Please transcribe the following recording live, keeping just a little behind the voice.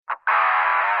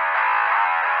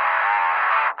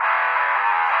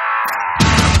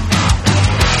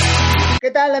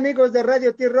¿Qué tal, amigos de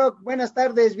Radio T-Rock? Buenas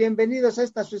tardes, bienvenidos a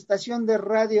esta su estación de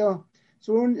radio,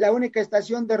 la única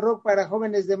estación de rock para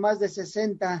jóvenes de más de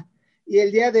 60. Y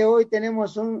el día de hoy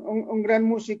tenemos un gran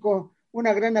músico,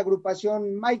 una gran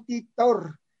agrupación, Mighty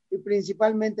Thor, y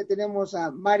principalmente tenemos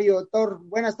a Mario Thor.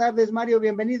 Buenas tardes, Mario,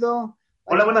 bienvenido.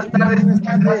 Hola, Panchito, buenas tardes. buenas Muchas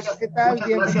tardes, gracias. ¿qué tal? Muchas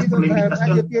gracias por Bienvenidos la a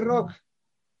Radio invitación. T-Rock.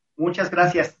 Muchas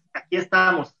gracias. Aquí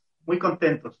estamos, muy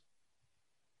contentos.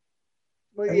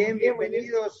 Muy bien,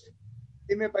 bienvenidos.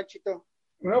 Dime, Panchito.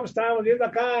 Bueno, pues estábamos viendo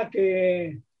acá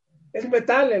que es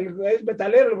metal, es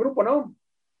metalero el grupo, ¿no?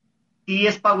 Sí,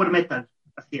 es power metal,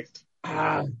 así es.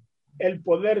 Ah, el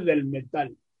poder del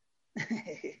metal.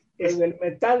 Es, El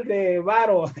metal de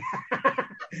varo.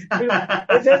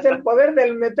 Ese es el poder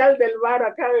del metal del varo,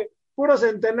 acá, puro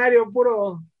centenario,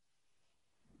 puro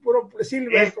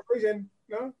silver, es, como dicen,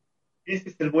 ¿no? ese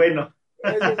es el bueno.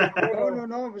 Ese es el bueno.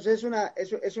 No, pues es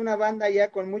una banda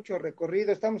ya con mucho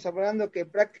recorrido. Estamos hablando que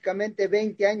prácticamente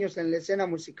 20 años en la escena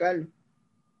musical.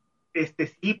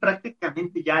 Sí,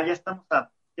 prácticamente ya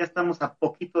estamos a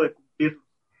poquito de cumplir.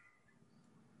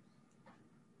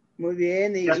 Muy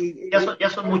bien,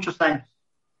 Ya son muchos años.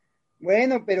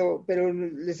 bueno, pero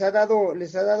les ha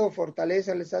dado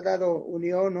fortaleza, les ha dado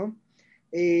unión, ¿no?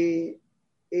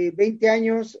 20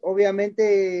 años,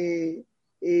 obviamente,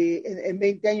 en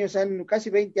 20 años,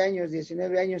 casi 20 años,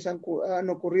 19 años han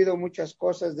ocurrido muchas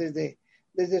cosas desde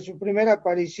su primera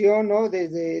aparición, ¿no?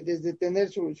 Desde tener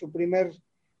su primer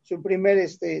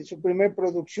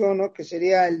producción, ¿no? Que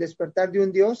sería El despertar de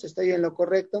un dios, ¿estoy en lo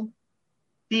correcto?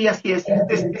 Sí, así es.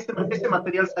 Este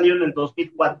material salió en el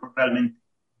 2004 realmente.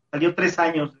 Salió 3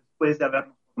 años después de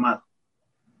habernos formado.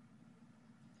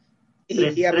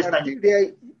 Y a 3 años. partir de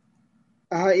ahí,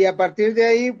 ajá, y a partir de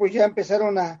ahí, pues ya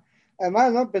empezaron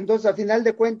además, ¿no? Entonces, a final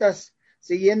de cuentas,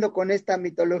 siguiendo con esta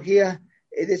mitología,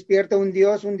 despierta un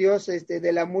dios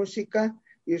de la música,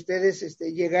 y ustedes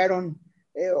llegaron,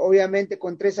 obviamente,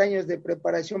 con 3 años de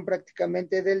preparación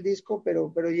prácticamente del disco,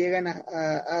 pero llegan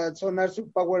a sonar su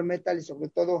power metal y sobre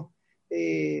todo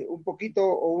un poquito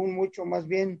o un mucho más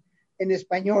bien en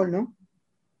español, ¿no?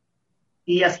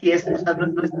 Y así es, o sea,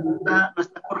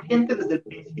 nuestra corriente desde el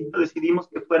principio decidimos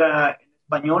que fuera en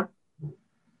español.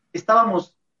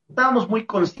 Estábamos muy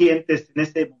conscientes en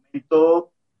ese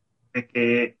momento de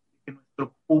que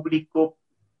nuestro público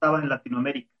estaba en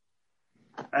Latinoamérica.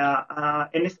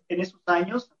 En esos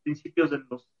años, a principios de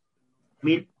los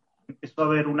 2000, empezó a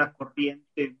haber una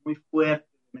corriente muy fuerte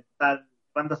de metal,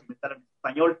 bandas de metal en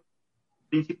español,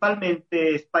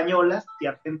 principalmente españolas y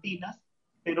argentinas,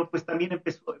 pero pues también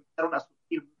empezaron a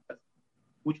surgir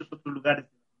muchos otros lugares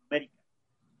de Latinoamérica.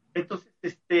 Entonces,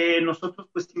 nosotros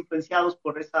pues influenciados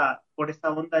por esa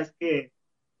onda es que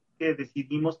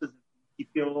decidimos desde el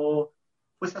principio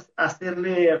pues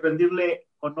rendirle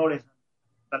honores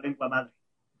a la lengua madre.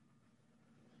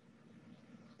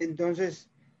 Entonces,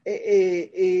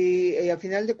 a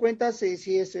final de cuentas,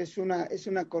 sí, es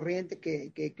una corriente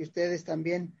que ustedes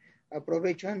también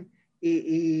aprovechan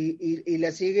y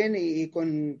la siguen y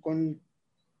con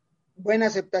buena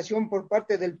aceptación por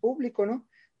parte del público, ¿no?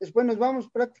 Después nos vamos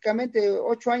prácticamente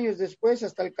 8 años después,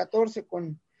 hasta el 14,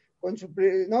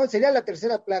 no, sería la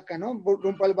tercera placa, ¿no?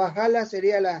 Rumbo al Valhalla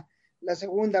sería la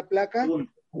segunda placa,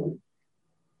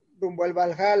 rumbo al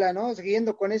Valhalla, ¿no?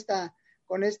 Siguiendo con esta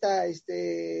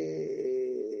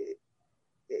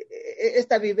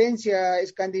vivencia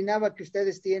escandinava que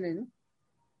ustedes tienen, ¿no?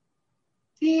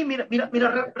 Sí, mira,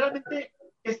 realmente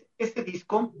ese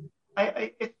disco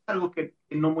es algo que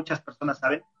no muchas personas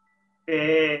saben.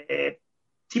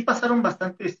 Sí pasaron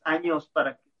bastantes años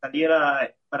para que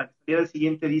saliera el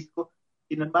siguiente disco.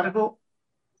 Sin embargo,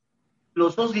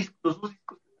 los dos discos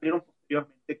que salieron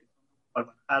posteriormente, que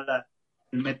son Valhalla,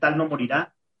 El Metal No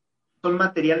Morirá, son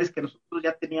materiales que nosotros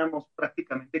ya teníamos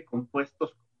prácticamente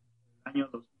compuestos en el año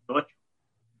 2008.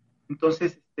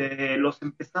 Entonces, los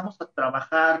empezamos a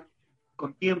trabajar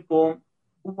con tiempo.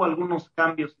 Hubo algunos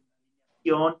cambios en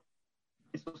la alineación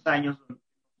esos años donde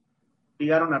nos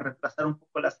obligaron a retrasar un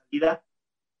poco la salida.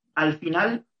 Al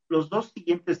final, los dos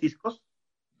siguientes discos,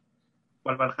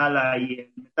 cual Valhalla y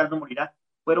El Metal No Morirá,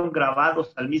 fueron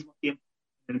grabados al mismo tiempo,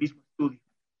 en el mismo estudio.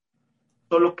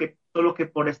 Solo que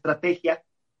por estrategia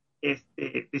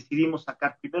decidimos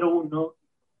sacar primero uno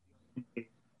y el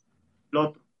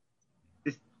otro.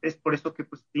 Es por eso que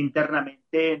pues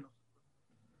internamente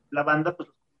la banda pues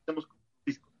los conocemos como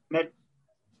discos gemelos.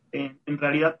 En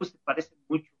realidad pues se parecen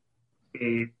mucho,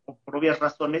 por obvias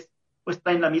razones pues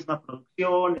traen la misma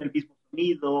producción, el mismo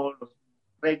sonido, los mismos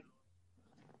arreglos,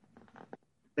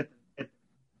 etcétera, etcétera.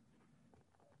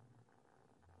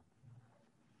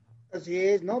 Así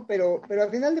es, ¿no? Pero al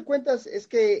final de cuentas es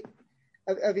que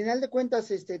a final de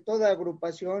cuentas, toda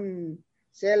agrupación,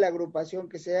 sea la agrupación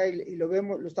que sea, y lo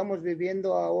vemos, lo estamos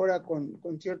viviendo ahora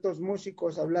con ciertos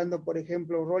músicos, hablando, por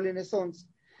ejemplo, Rolling Stones,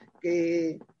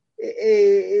 que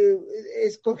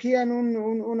escogían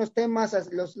unos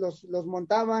temas, los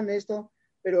montaban esto,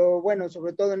 pero bueno,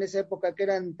 sobre todo en esa época que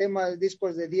eran temas,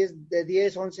 discos de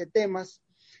 10, 11 temas,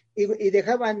 y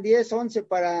dejaban 10, 11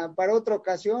 para otra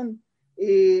ocasión,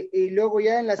 y luego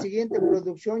ya en la siguiente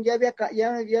producción ya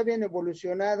habían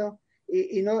evolucionado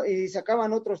y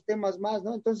sacaban otros temas más,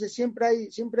 ¿no? Entonces siempre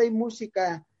hay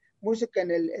música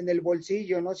en el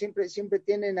bolsillo, ¿no? Siempre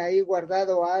tienen ahí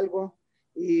guardado algo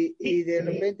y de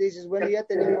repente dices, bueno, ya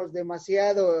tenemos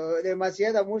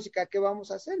demasiada música, ¿qué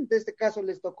vamos a hacer? En este caso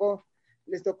les tocó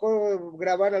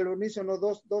grabar al unísono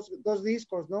dos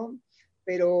discos, ¿no?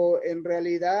 Pero en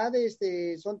realidad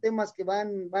son temas que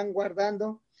van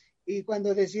guardando, y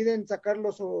cuando deciden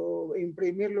sacarlos o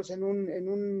imprimirlos en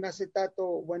un acetato,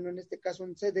 bueno, en este caso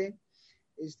un CD,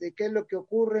 ¿qué es lo que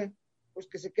ocurre? Pues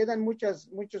que se quedan muchos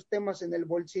temas en el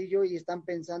bolsillo y están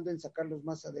pensando en sacarlos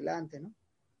más adelante, ¿no?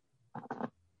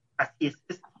 Así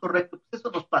es correcto. Pues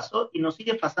eso nos pasó y nos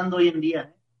sigue pasando hoy en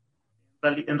día,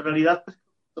 ¿eh? En realidad, pues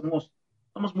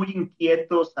somos muy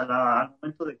inquietos al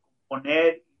momento de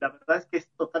componer, y la verdad es que es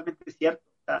totalmente cierto.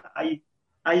 O sea,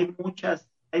 hay muchas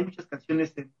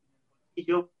canciones en el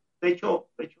bolsillo. De hecho,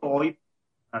 hoy,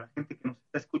 para la gente que nos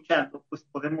está escuchando, pues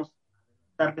podemos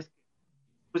darles que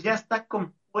pues ya está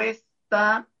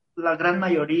compuesta la gran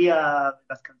mayoría de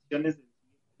las canciones del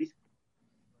disco.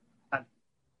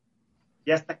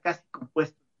 Ya está casi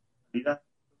compuesto en realidad.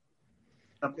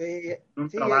 Estamos en un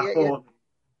trabajo.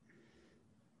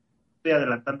 Estoy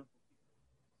adelantando.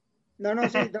 No,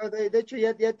 sí, de hecho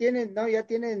ya tienen, ¿no? Ya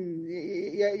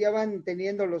van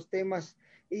teniendo los temas,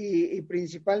 y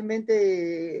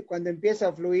principalmente cuando empieza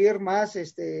a fluir más,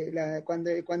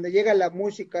 cuando llega la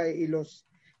música y los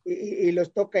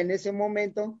toca en ese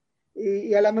momento,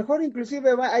 y a lo mejor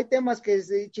inclusive hay temas que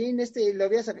chin,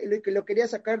 lo quería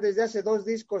sacar desde hace 2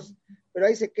 discos, pero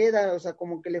ahí se queda, o sea,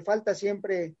 como que le falta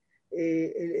siempre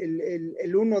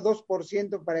el 1 o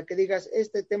 2% para que digas,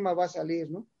 este tema va a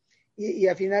salir, ¿no? Y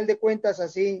a final de cuentas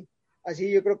así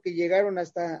yo creo que llegaron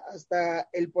hasta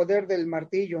el poder del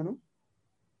martillo, ¿no?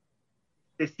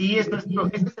 Sí, ese es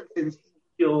el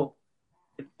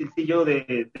sencillo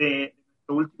de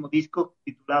nuestro último disco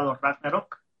titulado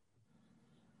Ragnarok.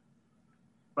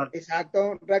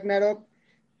 Exacto, Ragnarok.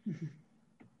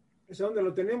 ¿Ese dónde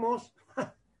lo tenemos?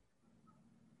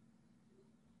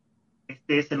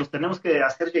 Se los tenemos que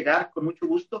hacer llegar con mucho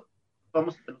gusto.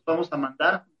 Se los vamos a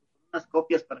mandar unas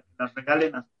copias para que las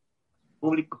regalen a su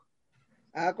público.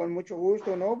 Con mucho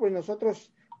gusto, ¿no? Pues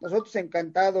nosotros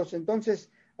encantados. Entonces,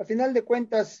 a final de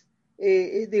cuentas,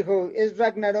 dijo, es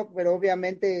Ragnarok, pero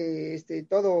obviamente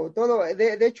todo,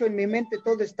 de hecho en mi mente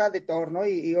todo está de Thor, ¿no?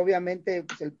 Y obviamente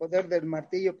pues el poder del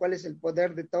martillo, ¿cuál es el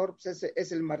poder de Thor? Pues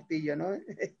es el martillo, ¿no?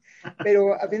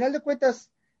 Pero a final de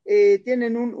cuentas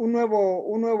tienen un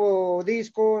nuevo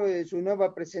disco, su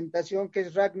nueva presentación, que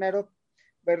es Ragnarok,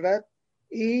 ¿verdad?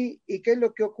 ¿Y qué es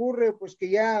lo que ocurre? Pues que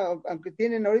ya, aunque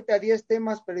tienen ahorita 10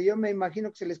 temas, pero yo me imagino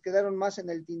que se les quedaron más en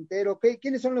el tintero.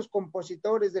 ¿Quiénes son los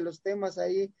compositores de los temas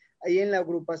ahí en la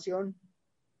agrupación?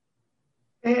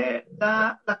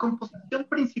 La composición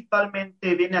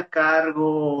principalmente viene a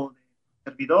cargo del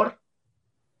servidor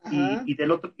y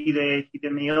de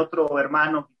mi otro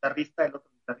hermano guitarrista, el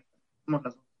otro guitarrista. Somos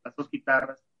las dos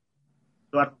guitarras,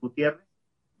 Eduardo Gutiérrez.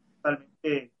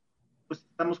 Totalmente, pues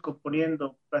estamos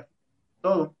componiendo prácticamente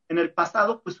todo. En el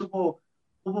pasado, pues hubo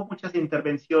muchas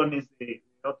intervenciones de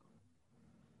otros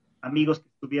amigos que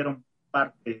estuvieron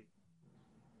parte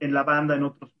en la banda en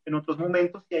otros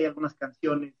momentos, y hay algunas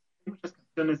canciones, muchas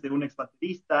canciones de un ex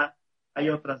baterista, hay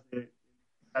otras de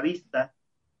tecladista,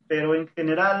 pero en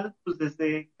general, pues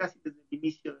casi desde el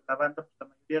inicio de la banda, pues la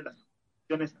mayoría de las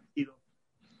canciones han sido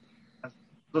las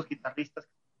dos guitarristas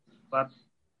que participaron.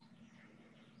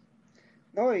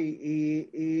 No,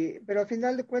 pero al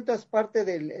final de cuentas parte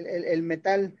del el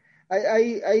metal,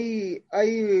 hay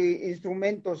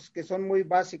instrumentos que son muy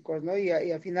básicos, ¿no? Y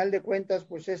a final de cuentas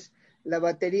pues es la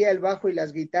batería, el bajo y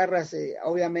las guitarras,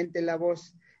 obviamente la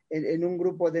voz en un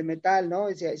grupo de metal, ¿no?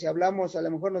 Si hablamos, a lo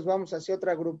mejor nos vamos hacia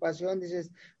otra agrupación,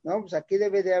 dices, no, pues aquí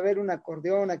debe de haber un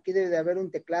acordeón, aquí debe de haber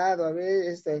un teclado, a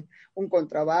ver, un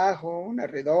contrabajo, una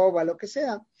redoba, lo que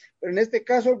sea. Pero en este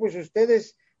caso, pues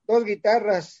ustedes, 2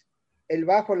 guitarras, el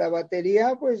bajo, la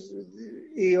batería, pues,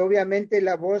 y obviamente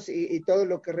la voz y todo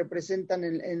lo que representan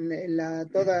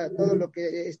todo lo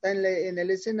que está en el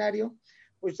escenario,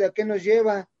 pues a qué nos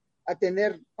lleva a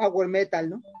tener power metal,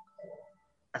 ¿no?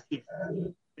 Así es.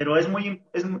 Pero es muy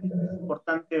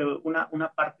importante,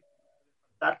 una parte que no puede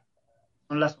faltar,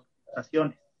 son las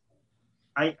orquestaciones.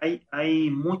 Hay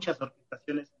muchas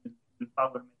orquestaciones en el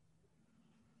power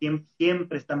metal.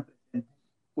 Siempre están presentes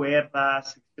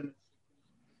cuerdas, secciones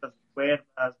de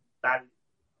cuerdas, metales,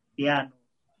 piano,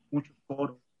 muchos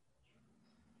coros.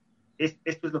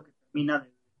 Esto es lo que termina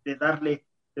de darle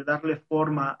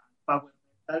forma al power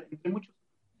metal, entre muchos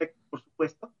aspectos, por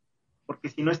supuesto, porque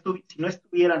si no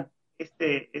estuvieran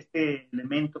este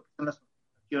elemento que son las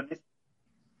orquestaciones,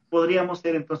 podríamos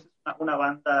ser entonces una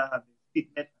banda de speed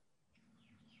metal,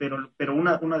 pero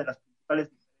una de las principales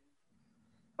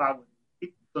diferencias de power y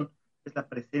speed es la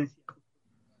presencia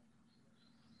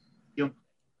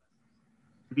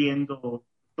viendo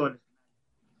todo el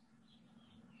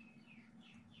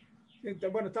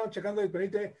escenario. Bueno, estamos checando,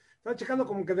 estamos checando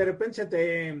como que de repente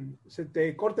se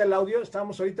te corta el audio.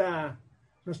 Estamos ahorita,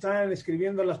 nos están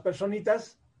escribiendo las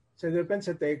personitas, de repente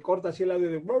se te corta así el audio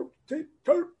de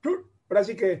pero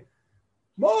así que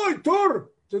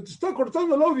Thor, se te está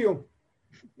cortando el audio.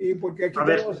 Y porque aquí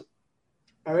tenemos,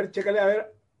 a ver, chécale, a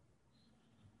ver.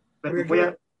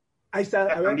 Ahí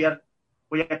está,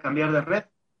 voy a cambiar de red.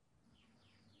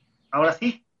 Ahora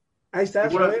sí. Ahí está.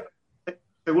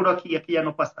 Seguro aquí ya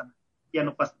no pasa nada. Ya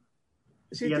no pasa nada.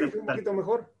 Sí, ya un poquito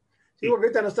mejor. Sí, porque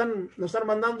ahorita nos están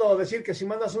mandando a decir que si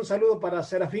mandas un saludo para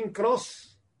Serafín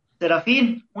Cross.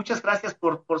 Serafín, muchas gracias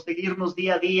por seguirnos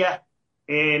día a día.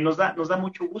 Nos da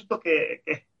mucho gusto que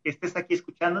estés aquí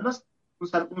escuchándonos. Un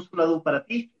saludo para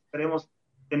ti. Esperemos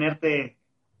tenerte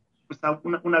pues,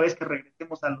 una vez que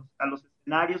regresemos a los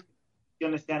escenarios, que las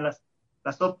condiciones sean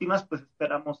las óptimas, pues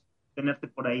esperamos tenerte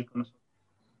por ahí con nosotros.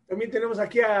 También tenemos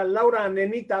aquí a Laura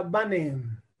Nenita Bane.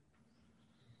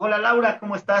 Hola Laura,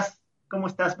 ¿cómo estás? ¿Cómo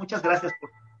estás? Muchas gracias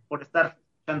por estar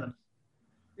escuchándonos.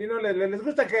 Y no, les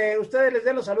gusta que ustedes les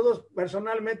den los saludos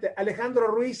personalmente. Alejandro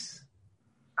Ruiz.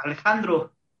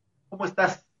 Alejandro, ¿cómo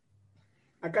estás?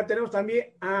 Acá tenemos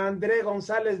también a André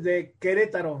González de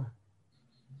Querétaro.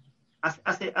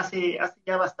 Hace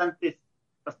ya bastantes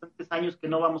años que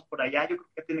no vamos por allá. Yo creo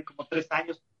que tiene como 3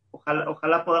 años.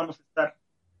 Ojalá podamos estar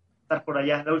por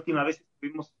allá. La última vez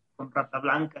estuvimos con Rata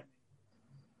Blanca.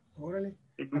 Órale.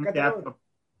 En un teatro.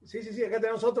 Sí, acá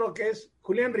tenemos otro que es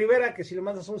Julián Rivera, que si le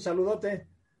mandas un saludote.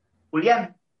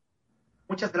 Julián,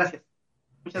 muchas gracias.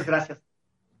 Muchas gracias.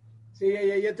 Sí,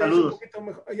 ya te dice un poquito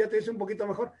mejor, ya te dice un poquito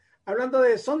mejor. Hablando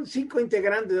son 5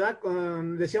 integrantes, ¿verdad?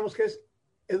 Decíamos que es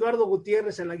Eduardo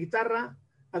Gutiérrez en la guitarra,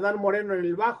 Adán Moreno en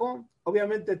el bajo,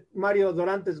 obviamente Mario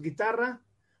Dorantes guitarra,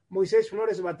 Moisés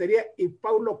Flores batería y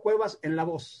Paulo Cuevas en la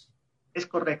voz. Es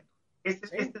correcto. Esta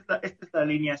es la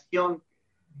alineación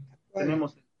que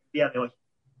tenemos el día de hoy.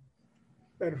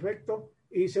 Perfecto.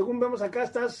 Y según vemos acá,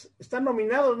 están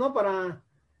nominados, ¿no? Para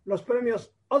los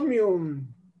premios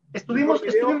Osmium. Estuvimos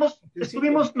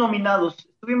nominados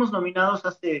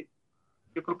hace,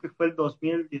 yo creo que fue el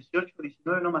 2018,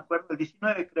 19, no me acuerdo, el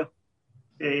 19 creo.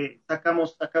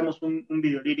 Sacamos un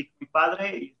video lírico muy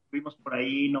padre y estuvimos por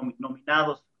ahí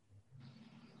nominados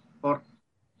por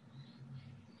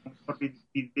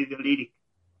video lírico.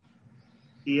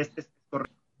 Y este es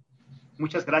correcto.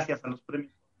 Muchas gracias a los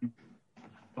premios por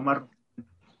tomarlo.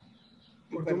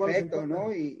 Perfecto,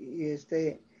 ¿no? Y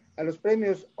a los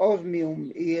premios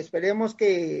Osmium, y esperemos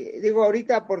que,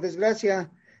 ahorita por desgracia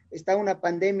está una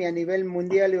pandemia a nivel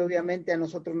mundial y obviamente a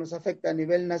nosotros nos afecta a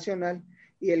nivel nacional,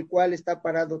 y el cual está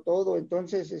parado todo.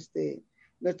 Entonces,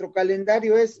 nuestro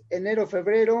calendario es enero,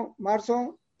 febrero,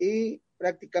 marzo y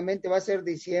prácticamente va a ser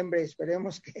diciembre.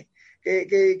 Esperemos que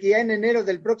ya en enero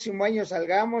del próximo año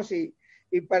salgamos y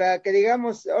para que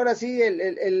digamos, ahora sí,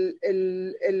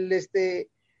 el CD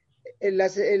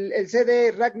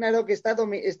Ragnarok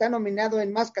está nominado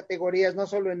en más categorías, no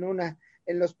solo en una,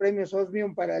 en los premios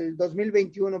Osmium para el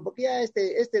 2021, porque ya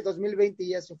este 2020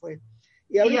 ya se fue.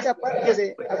 Y ahorita,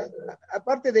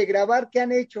 aparte de grabar, ¿qué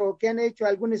han hecho?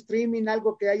 ¿Algún streaming,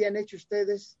 algo que hayan hecho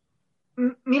ustedes?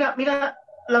 Mira,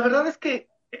 la verdad es que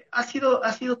ha sido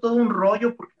todo un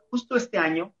rollo, porque justo este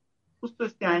año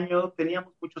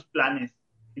teníamos muchos planes.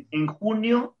 En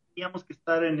junio teníamos que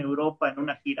estar en Europa en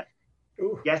una gira.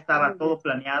 Ya estaba todo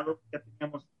planeado, ya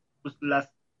teníamos pues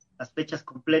las fechas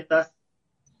completas.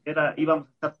 Íbamos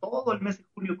a estar todo el mes de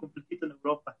junio completito en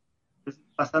Europa, pues,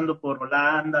 pasando por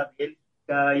Holanda,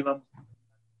 Bélgica, íbamos a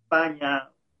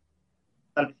España,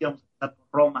 tal vez íbamos a estar por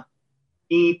Roma.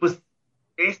 Y pues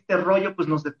este rollo pues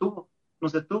nos detuvo.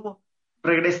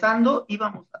 Regresando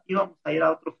íbamos a ir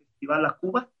a otro festival a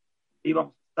Cuba,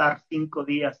 íbamos a estar 5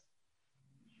 días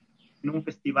en un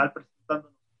festival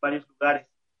presentándonos en varios lugares.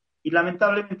 Y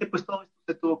lamentablemente, pues todo esto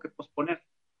se tuvo que posponer.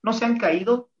 No se han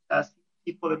caído, así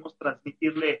podemos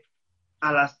transmitirle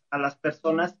a las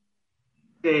personas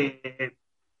que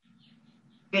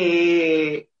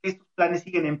estos planes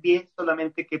siguen en pie,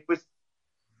 solamente que pues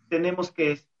tenemos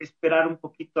que esperar un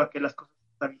poquito a que las cosas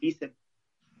se estabilicen.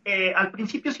 Al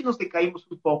principio sí nos decaímos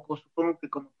un poco, supongo que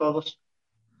como todos.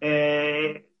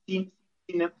 Sin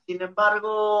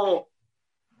embargo,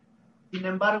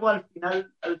 al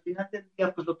final del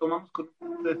día, pues lo tomamos con un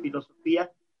poquito de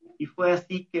filosofía y fue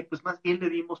así que, pues más bien le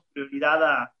dimos prioridad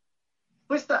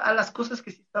a las cosas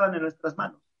que sí estaban en nuestras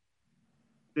manos.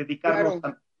 Claro,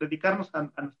 Dedicarnos a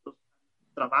nuestros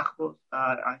trabajos,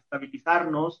 a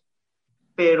estabilizarnos,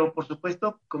 pero por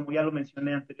supuesto, como ya lo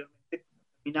mencioné anteriormente,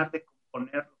 terminar de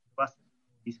componer lo que va a ser el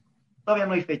nuevo disco. Todavía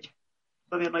no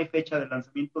hay fecha de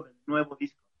lanzamiento del nuevo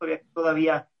disco,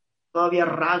 todavía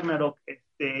Ragnarok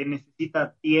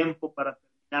necesita tiempo para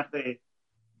terminar de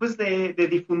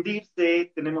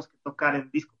difundirse, tenemos que tocar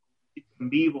el disco en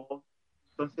vivo,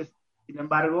 entonces, sin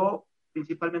embargo,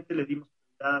 principalmente le dimos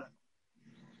prioridad.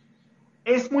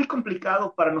 Es muy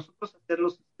complicado para nosotros hacer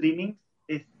los streamings,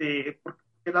 porque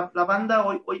la banda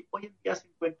hoy en día se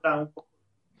encuentra un poco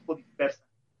dispersa.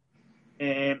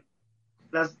 Eh,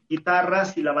 las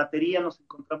guitarras y la batería nos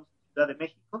encontramos en Ciudad de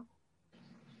México,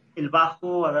 el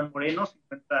bajo, Adán Moreno, se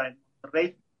encuentra en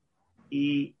Monterrey,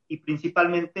 y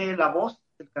principalmente la voz,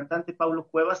 el cantante Paulo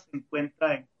Cuevas, se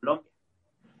encuentra en Colombia.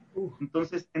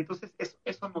 Entonces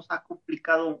eso nos ha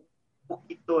complicado un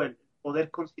poquito el poder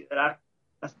considerar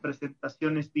las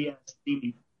presentaciones vía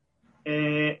streaming.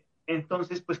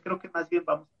 Entonces, pues creo que más bien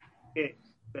vamos a tener que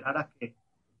esperar a que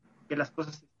las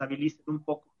cosas se estabilicen un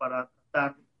poco para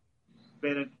tratar de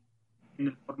ver en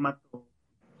el formato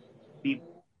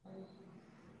vivo.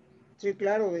 sí,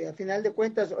 claro, a final de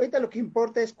cuentas, ahorita lo que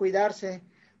importa es cuidarse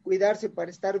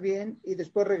para estar bien y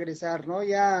después regresar, ¿no?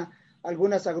 Ya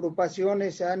algunas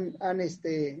agrupaciones han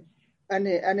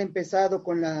empezado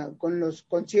con los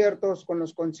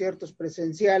conciertos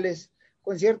presenciales,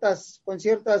 con ciertas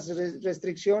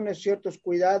restricciones, ciertos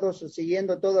cuidados,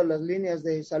 siguiendo todas las líneas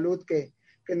de salud que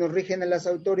nos rigen a las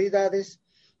autoridades.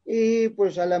 Y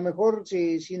pues a lo mejor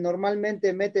si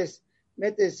normalmente metes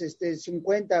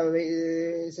 50,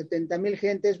 70 mil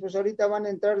gentes, pues ahorita van a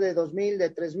entrar de 2,000,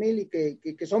 de 3,000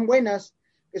 y que son buenas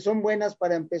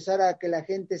para empezar a que la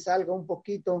gente salga un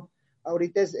poquito.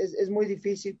 Ahorita es muy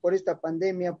difícil por esta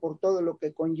pandemia, por todo lo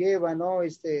que conlleva, ¿no?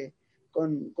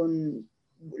 Con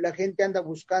la gente anda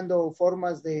buscando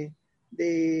formas de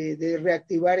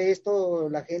reactivar esto,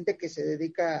 la gente que se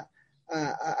dedica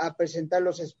a presentar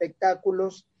los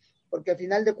espectáculos, porque al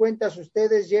final de cuentas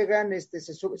ustedes llegan,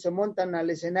 se montan al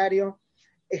escenario,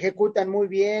 ejecutan muy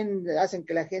bien, hacen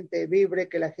que la gente vibre,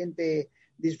 que la gente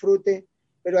disfrute,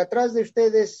 pero atrás de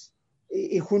ustedes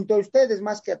y junto a ustedes,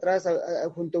 más que atrás,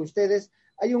 junto a ustedes,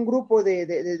 hay un grupo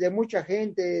de mucha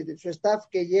gente, de su staff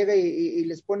que llega y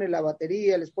les pone la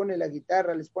batería, les pone la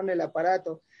guitarra, les pone el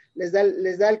aparato, les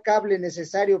da el cable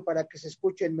necesario para que se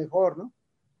escuchen mejor, ¿no?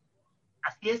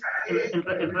 Así es, en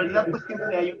realidad pues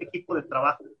siempre hay un equipo de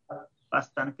trabajo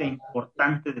bastante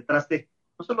importante detrás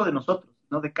no solo de nosotros,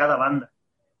 sino de cada banda.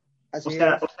 Así o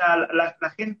sea, es. La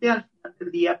gente al final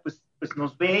del día pues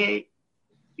nos ve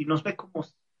y nos ve como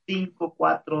 5,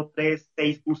 4, 3,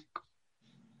 6 músicos.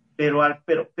 Pero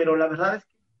la verdad es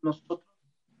que nosotros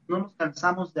no nos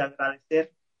cansamos de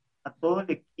agradecer a todo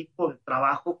el equipo de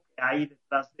trabajo que hay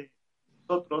detrás de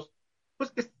nosotros,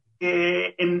 pues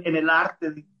que en el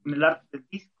arte del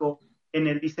disco, en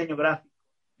el diseño gráfico,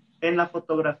 en la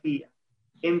fotografía,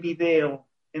 en video,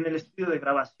 en el estudio de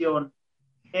grabación,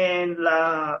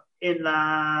 para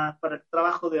el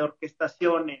trabajo de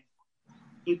orquestaciones,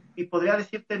 y podría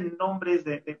decirte nombres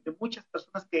de muchas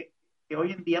personas que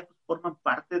hoy en día pues, forman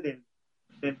parte del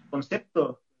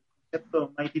concepto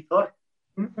Mighty Thor.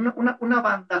 Una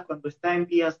banda cuando está en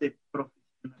vías de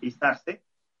profesionalizarse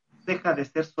deja de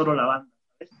ser solo la banda,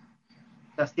 ¿sabes?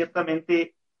 O sea,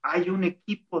 ciertamente hay un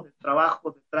equipo de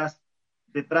trabajo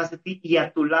detrás de ti y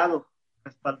a tu lado,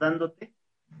 respaldándote,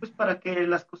 pues para que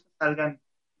las cosas salgan.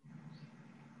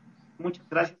 Muchas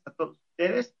gracias a todos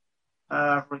ustedes,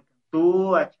 a Roy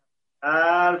Cantú, a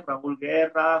Chantal, Raúl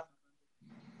Guerra,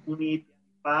 Unit,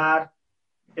 Par,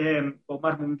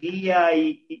 Omar Munguía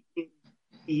y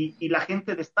la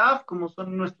gente de staff, como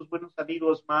son nuestros buenos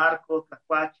amigos Marco,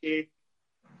 Tlacuache,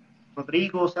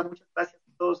 Rodrigo, o sea, muchas gracias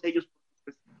a todos ellos,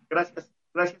 pues, gracias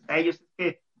a ellos es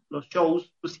que los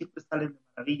shows pues siempre salen de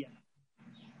maravilla.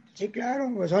 Sí,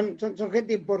 claro, pues son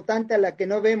gente importante a la que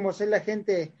no vemos, es la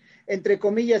gente, entre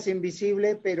comillas,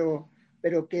 invisible, pero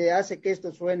que hace que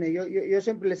esto suene. Yo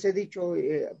siempre les he dicho,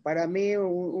 para mí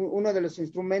uno de los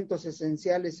instrumentos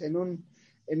esenciales en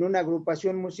una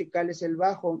agrupación musical es el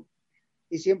bajo,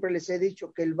 y siempre les he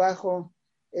dicho que el bajo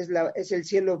es el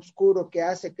cielo oscuro que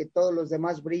hace que todos los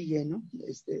demás brillen, ¿no?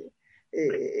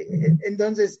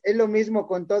 Entonces, es lo mismo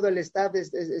con todo el staff,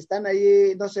 están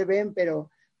ahí, no se ven, pero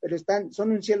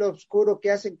son un cielo oscuro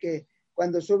que hacen que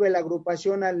cuando sube la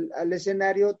agrupación al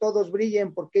escenario, todos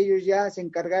brillen porque ellos ya se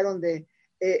encargaron de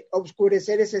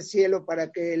oscurecer ese cielo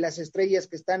para que las estrellas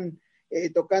que están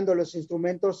tocando los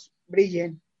instrumentos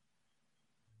brillen.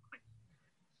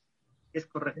 Es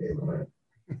correcto.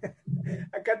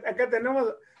 Acá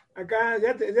tenemos,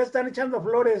 ya están echando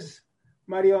flores,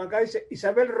 Mario. Acá dice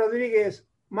Isabel Rodríguez,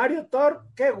 Mario Thor,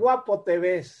 qué guapo te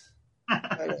ves.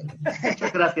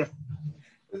 Muchas gracias.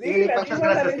 Pues dile, muchas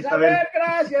gracias, Isabel.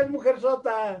 Gracias, mujer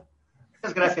sota.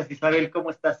 Muchas gracias, Isabel.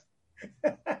 ¿Cómo estás?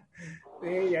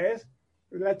 Sí, ya es.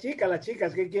 Las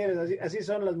chicas, ¿qué quieres? Así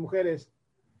son las mujeres.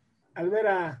 Al ver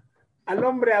al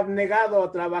hombre abnegado,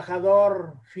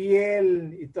 trabajador,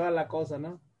 fiel y toda la cosa,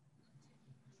 ¿no?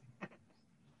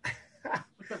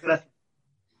 Muchas gracias.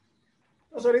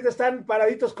 Los ahorita están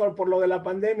paraditos por lo de la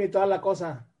pandemia y toda la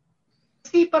cosa.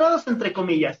 Sí, parados entre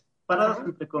comillas,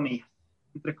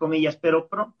 pero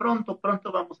pronto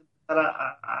vamos a empezar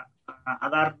a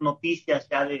dar noticias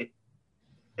ya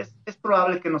es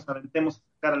probable que nos aventemos a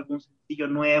sacar algún sencillo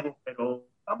nuevo, pero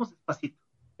vamos despacito,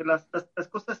 que las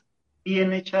cosas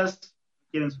bien hechas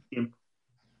tienen su tiempo.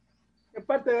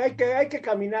 Aparte, hay que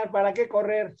caminar, ¿para qué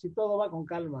correr si todo va con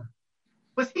calma?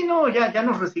 Pues sí, no, ya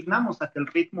nos resignamos a que el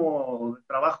ritmo de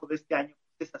trabajo de este año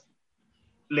es así,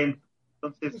 lento.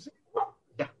 Entonces, pues sí.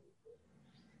 Ya.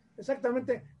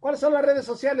 Exactamente. ¿Cuáles son las redes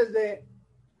sociales de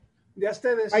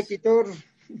ustedes? Mikey Thor.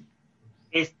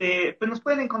 Pues nos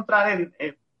pueden encontrar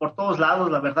por todos lados,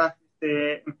 la verdad.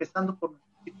 Empezando por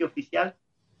nuestro sitio oficial,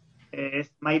 es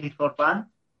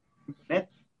mightythorband.net.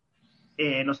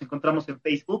 Nos encontramos en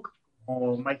Facebook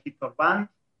como Mighty Thor Band,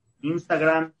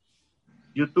 Instagram,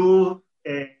 YouTube,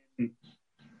 en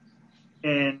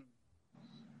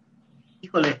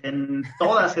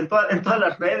todas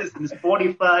las redes, en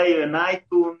Spotify, en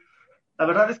iTunes. La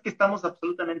verdad es que estamos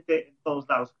absolutamente en todos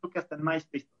lados. Creo que hasta en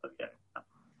MySpace todavía estamos.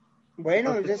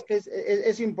 Bueno, es que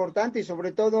es importante y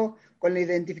sobre todo con la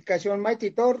identificación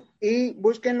Mighty Thor y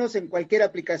búsquenlos en cualquier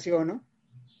aplicación, ¿no?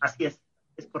 Así es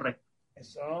correcto.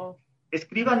 Eso.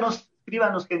 Escríbanos,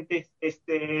 gente.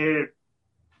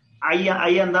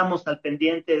 Ahí andamos al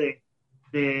pendiente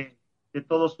de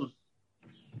todos sus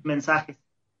mensajes.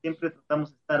 Siempre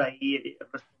tratamos de estar ahí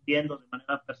respondiendo de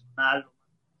manera personal lo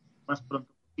más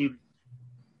pronto posible.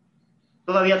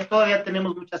 Todavía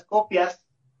tenemos muchas copias.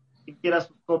 Si quiera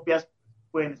sus copias,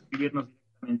 pueden escribirnos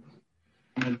directamente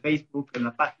en el Facebook, en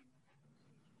la página.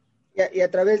 Y a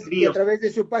través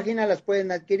de su página las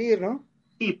pueden adquirir, ¿no?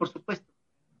 Sí, por supuesto.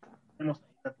 Tenemos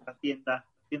la tienda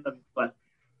virtual.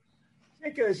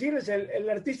 Hay que decirles, el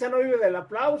artista no vive del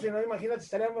aplauso, y no, imagínate,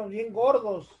 estaríamos bien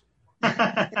gordos.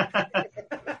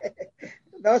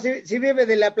 No, sí vive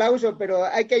del aplauso, pero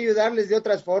hay que ayudarles de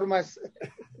otras formas.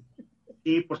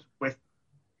 Sí, por supuesto.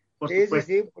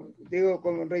 Sí. Digo,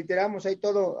 como reiteramos, hay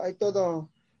todo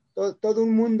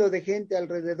un mundo de gente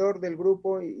alrededor del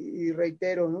grupo y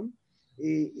reitero, ¿no?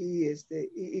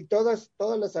 Y todas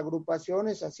las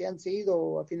agrupaciones así han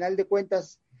sido, a final de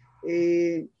cuentas,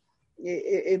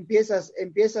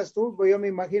 empiezas tú, yo me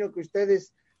imagino que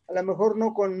ustedes, a lo mejor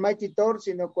no con Mighty Thor,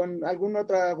 sino con alguna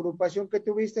otra agrupación que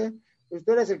tuviste, pues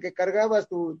tú eras el que cargabas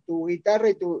tu guitarra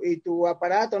y tu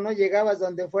aparato, ¿no? Llegabas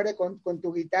donde fuera con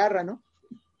tu guitarra, ¿no?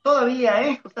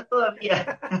 Todavía, o sea,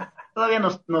 todavía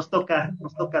nos toca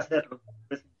hacerlo de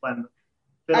vez en cuando.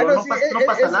 Pero no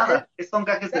pasa nada, son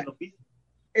gajes del oficio.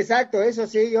 Exacto, eso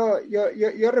sí,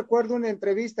 yo recuerdo una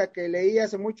entrevista que leí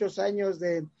hace muchos años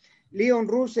de Leon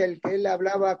Russell, que él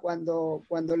hablaba cuando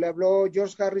le habló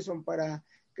George Harrison para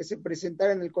que se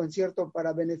presentara en el concierto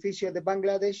para beneficio de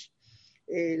Bangladesh.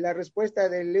 La respuesta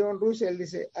de Leon Russell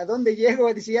dice, ¿a dónde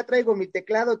llego? Dice, ya traigo mi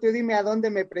teclado, tú dime a dónde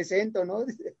me presento, ¿no?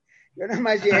 Dice, yo nada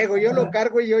más llego, yo lo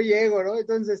cargo y yo llego, ¿no?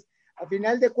 Entonces, a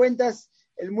final de cuentas,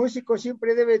 el músico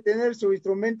siempre debe tener su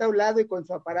instrumento a un lado y con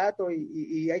su aparato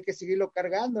y hay que seguirlo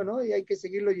cargando, ¿no? Y hay que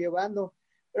seguirlo llevando.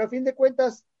 Pero a fin de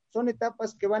cuentas, son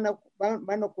etapas que van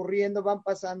ocurriendo, van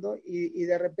pasando y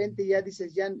de repente ya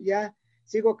dices, ya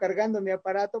sigo cargando mi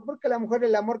aparato, porque a lo mejor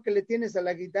el amor que le tienes a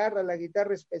la guitarra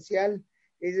especial,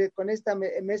 con esta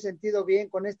me he sentido bien,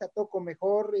 con esta toco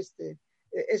mejor,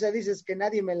 esa dices que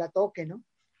nadie me la toque, ¿no?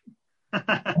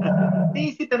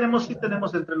 Sí tenemos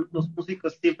entre los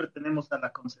músicos, siempre tenemos a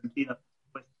la consentida,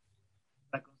 pues,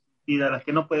 la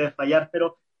que no puede fallar,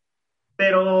 pero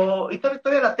y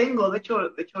todavía la tengo, de hecho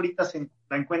ahorita se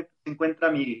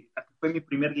encuentra fue mi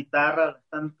primer guitarra, la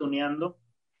están tuneando,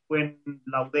 fue en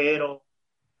Laudero,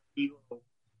 digo,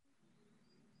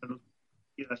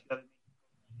 aquí de la Ciudad de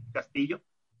México, Castillo.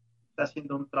 Está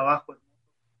haciendo un trabajo hermoso,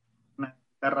 una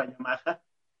guitarra Yamaha.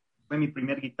 Fue mi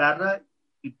primer guitarra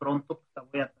y pronto pues, la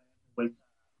voy a traer de vuelta a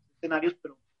los escenarios,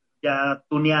 pero ya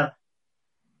tuneada.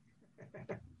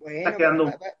 Bueno, está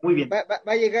quedando muy bien. Va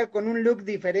a llegar con un look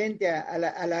diferente a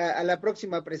la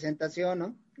próxima presentación,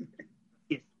 ¿no?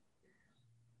 Así es.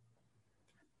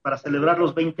 Para celebrar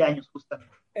los 20 años,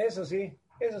 justamente. Eso sí,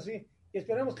 eso sí. Y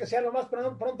esperemos que sea lo más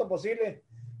pronto posible,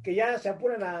 que ya se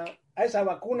apuren a esa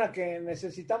vacuna que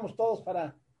necesitamos todos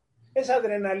para esa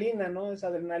adrenalina, ¿no? Esa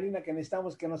adrenalina que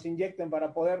necesitamos que nos inyecten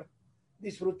para poder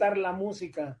disfrutar la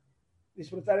música,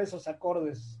 disfrutar esos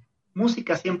acordes.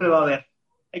 Música siempre va a haber,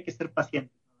 hay que ser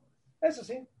pacientes. Eso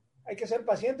sí, hay que ser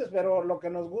pacientes, pero lo que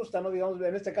nos gusta, ¿no? Digamos,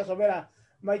 en este caso ver a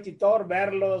Mighty Thor,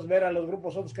 verlos, ver a los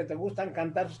grupos otros que te gustan,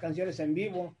 cantar sus canciones en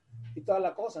vivo y toda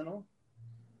la cosa, ¿no?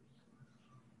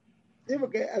 Sí,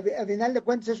 porque a final de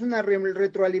cuentas es una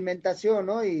retroalimentación,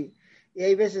 ¿no? Y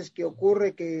hay veces que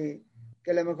ocurre que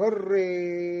a lo mejor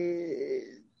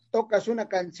tocas una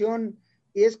canción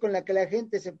y es con la que la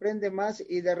gente se prende más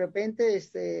y de repente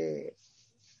es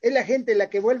la gente la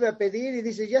que vuelve a pedir y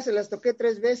dice, ya se las toqué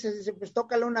 3 veces, dice, pues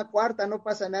tócala una cuarta, no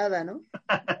pasa nada, ¿no?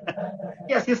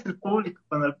 Y así es el público,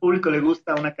 cuando al público le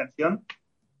gusta una canción,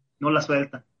 no la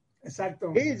suelta.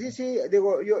 Exacto. Sí,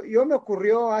 digo, yo me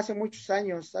ocurrió hace muchos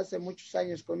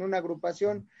años con una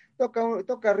agrupación,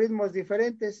 toca ritmos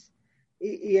diferentes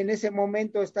y en ese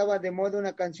momento estaba de moda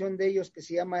una canción de ellos que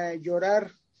se llama Llorar.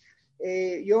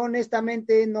 Yo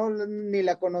honestamente ni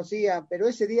la conocía, pero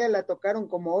ese día la tocaron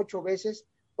como 8 veces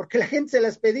porque la gente se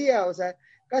las pedía, o sea,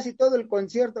 casi todo el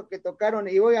concierto que tocaron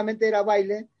y obviamente era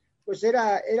baile, pues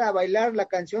era bailar la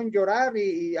canción Llorar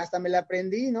y hasta me la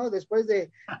aprendí, ¿no? Después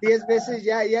de 10 veces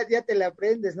ya te la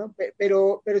aprendes, ¿no?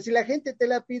 Pero si la gente te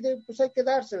la pide, pues hay que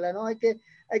dársela, ¿no? Hay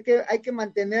que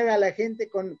mantener a la gente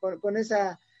con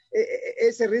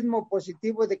ese ritmo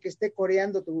positivo de que esté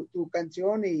coreando tu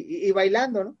canción y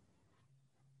bailando, ¿no?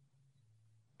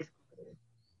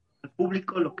 El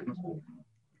público lo que nos gusta.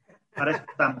 Para eso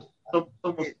estamos.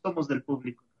 Somos del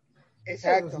público.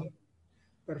 Exacto.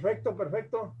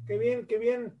 Perfecto. Qué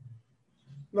bien.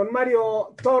 Don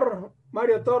Mario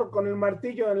Thor con el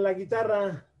martillo en la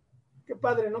guitarra. Qué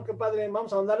padre, ¿no? Qué padre.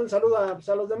 Vamos a mandar un saludo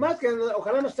a los demás que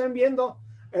ojalá nos estén viendo.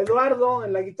 Eduardo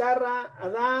en la guitarra,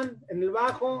 Adán en el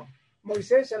bajo,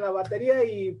 Moisés en la batería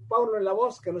y Paulo en la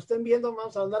voz, que nos estén viendo.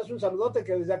 Vamos a mandarles un saludote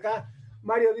que desde acá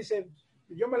Mario dice,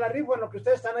 yo me la rifo en lo que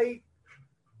ustedes están ahí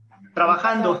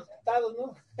trabajando. Sentados,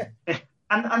 ¿no?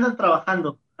 Andan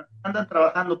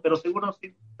trabajando, pero seguro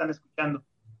sí están escuchando.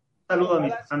 Un saludo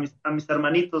a mis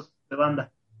hermanitos de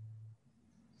banda.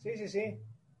 Sí,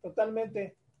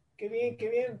 totalmente. Qué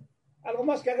bien. ¿Algo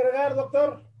más que agregar,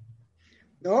 doctor?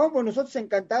 No, pues nosotros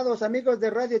encantados, amigos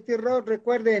de Radio T-Rock,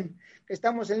 recuerden que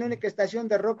estamos en la única estación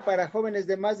de rock para jóvenes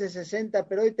de más de 60,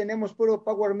 pero hoy tenemos puro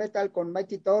power metal con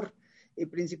Mighty Thor y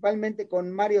principalmente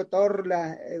con Mario Thor,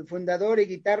 el fundador y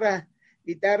guitarra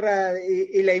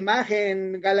y la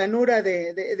imagen galanura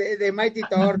de Mighty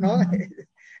Thor, ¿no?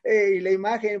 Y la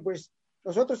imagen, pues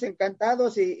nosotros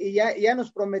encantados y ya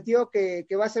nos prometió que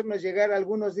va a hacernos llegar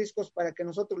algunos discos para que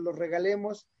nosotros los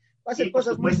regalemos. Va a ser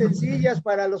cosas muy sencillas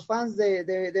para los fans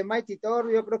de Mighty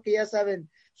Thor. Yo creo que ya saben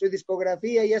su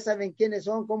discografía, ya saben quiénes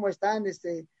son, cómo están,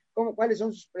 cuáles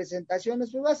son sus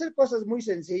presentaciones. Pues va a ser cosas muy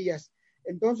sencillas.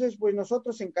 Entonces, pues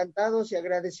nosotros encantados y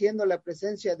agradeciendo la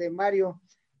presencia de Mario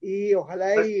y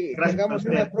ojalá tengamos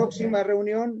una próxima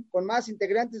reunión con más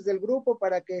integrantes del grupo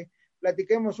para que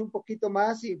platiquemos un poquito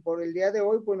más y por el día de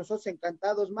hoy, pues nosotros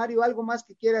encantados. Mario, ¿algo más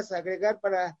que quieras agregar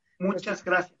para... Muchas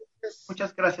gracias.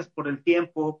 Muchas gracias por el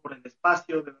tiempo, por el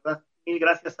espacio, de verdad. Mil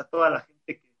gracias a toda la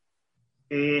gente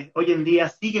que hoy en día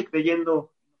sigue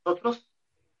creyendo en nosotros.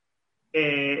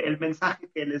 El mensaje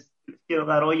que les quiero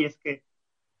dar hoy es que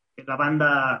la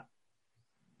banda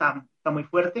está muy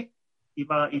fuerte y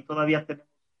todavía tenemos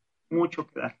mucho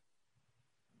que dar.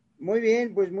 Muy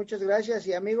bien, pues muchas gracias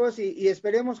y amigos y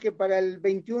esperemos que para el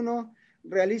 21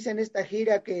 realicen esta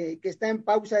gira que está en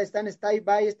pausa, está en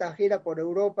stand-by, esta gira por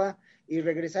Europa y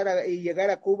regresar y llegar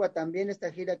a Cuba también,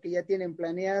 esta gira que ya tienen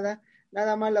planeada.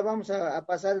 Nada más la vamos a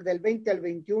pasar del 20 al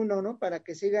 21, ¿no? Para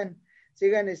que sigan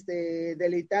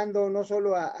deleitando no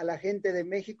solo a la gente de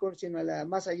México, sino a la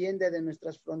más allende de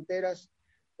nuestras fronteras.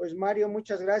 Pues Mario,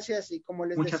 muchas gracias y como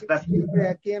les decía siempre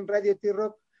aquí en Radio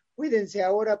T-Rock, cuídense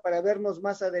ahora para vernos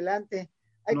más adelante.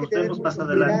 Hay que tener mucho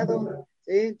cuidado.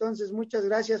 Sí, entonces muchas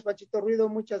gracias, Pachito Ruido,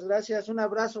 muchas gracias. Un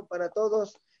abrazo para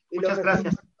todos. Y muchas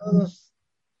gracias a todos.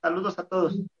 Saludos a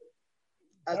todos.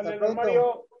 Hasta Dale, pronto.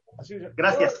 Mario.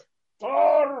 Gracias.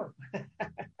 ¡Thor!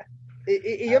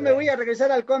 Y yo me voy a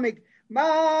regresar al cómic.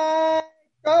 Bye.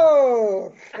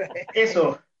 ¡Oh!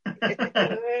 Eso.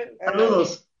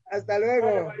 Saludos. Hasta luego.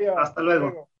 Vale, Mario. Hasta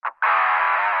luego.